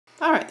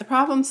All right, the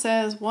problem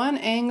says one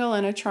angle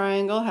in a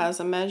triangle has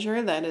a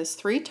measure that is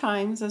 3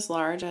 times as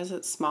large as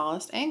its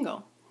smallest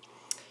angle.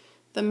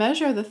 The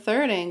measure of the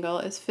third angle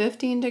is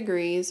 15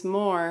 degrees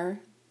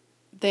more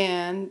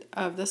than that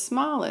of the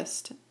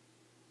smallest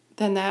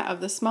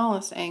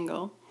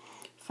angle.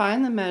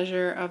 Find the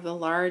measure of the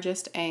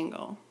largest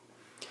angle.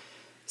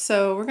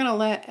 So we're going to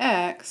let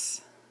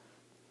x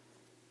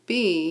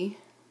be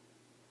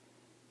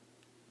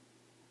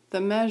the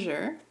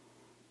measure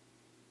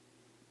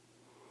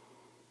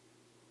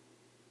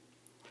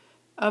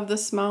of the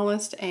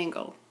smallest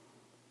angle.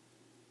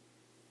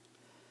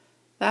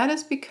 That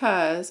is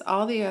because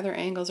all the other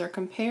angles are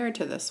compared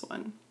to this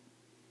one.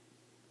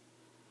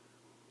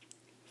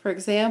 For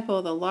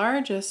example, the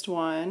largest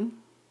one,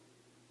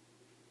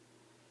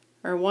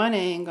 or one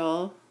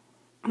angle,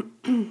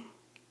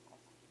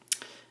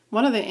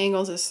 one of the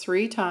angles is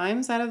 3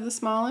 times that of the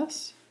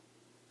smallest,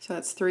 so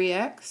that's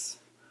 3x.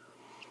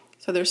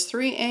 So there's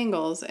 3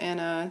 angles in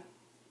a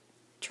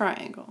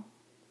triangle.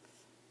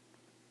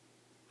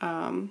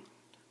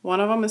 One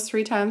of them is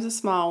 3 times the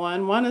small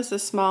one is the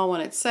small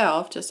one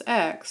itself, just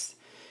x,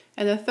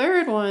 and the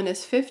third one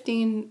is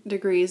 15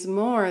 degrees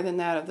more than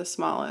that of the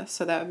smallest,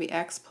 so that would be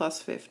x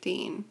plus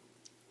 15.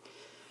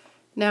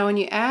 Now when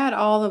you add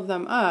all of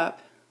them up,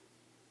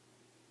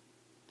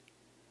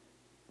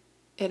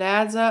 it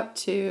adds up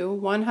to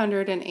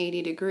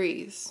 180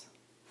 degrees.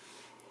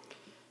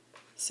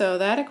 So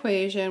that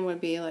equation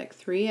would be like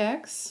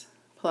 3x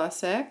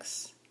plus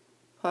x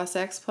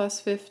plus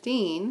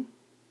 15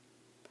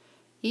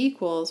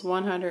 equals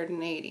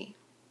 180.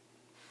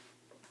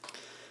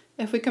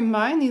 If we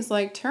combine these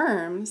like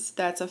terms,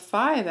 that's a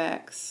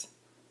 5x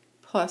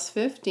plus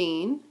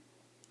 15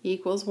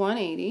 equals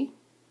 180.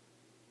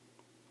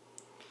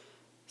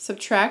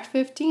 Subtract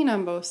 15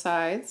 on both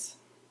sides.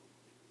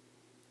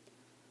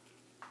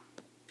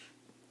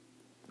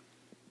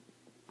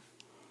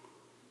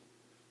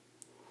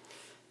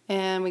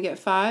 And we get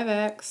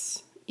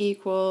 5x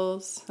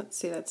equals, let's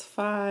see, that's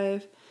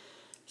 5,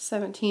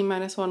 17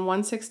 minus 1,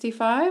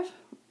 165.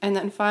 And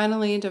then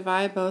finally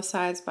divide both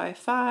sides by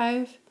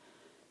 5.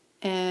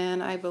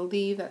 And I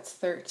believe that's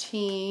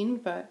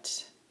 13,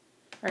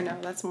 or no,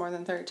 that's more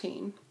than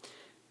 13.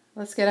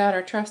 Let's get out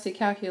our trusty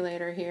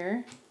calculator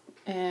here,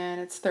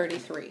 and it's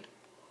 33.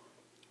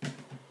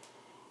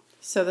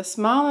 So the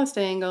smallest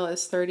angle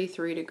is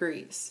 33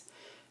 degrees.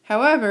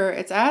 However,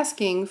 it's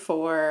asking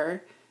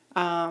for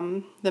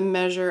the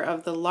measure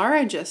of the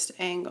largest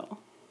angle.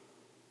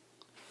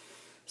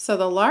 So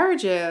the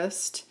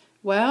largest,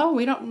 well,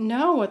 we don't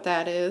know what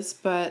that is,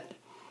 but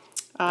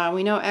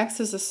we know x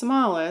is the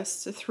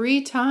smallest.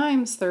 3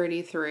 times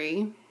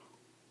 33,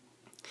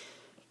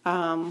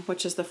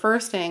 which is the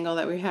first angle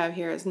that we have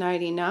here, is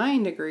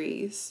 99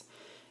 degrees.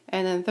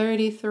 And then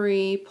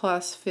 33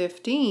 plus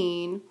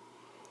 15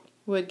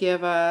 would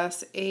give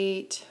us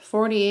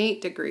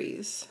 48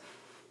 degrees.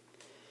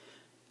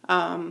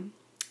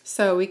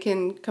 So we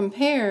can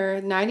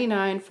compare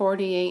 99,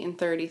 48, and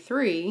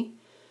 33,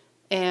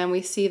 and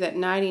we see that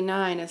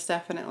 99 is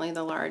definitely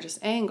the largest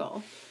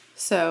angle.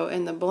 So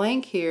in the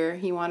blank here,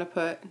 you want to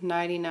put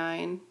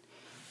 99.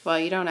 Well,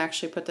 you don't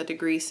actually put the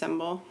degree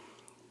symbol.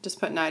 Just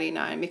put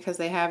 99 because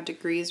they have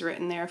degrees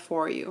written there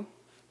for you.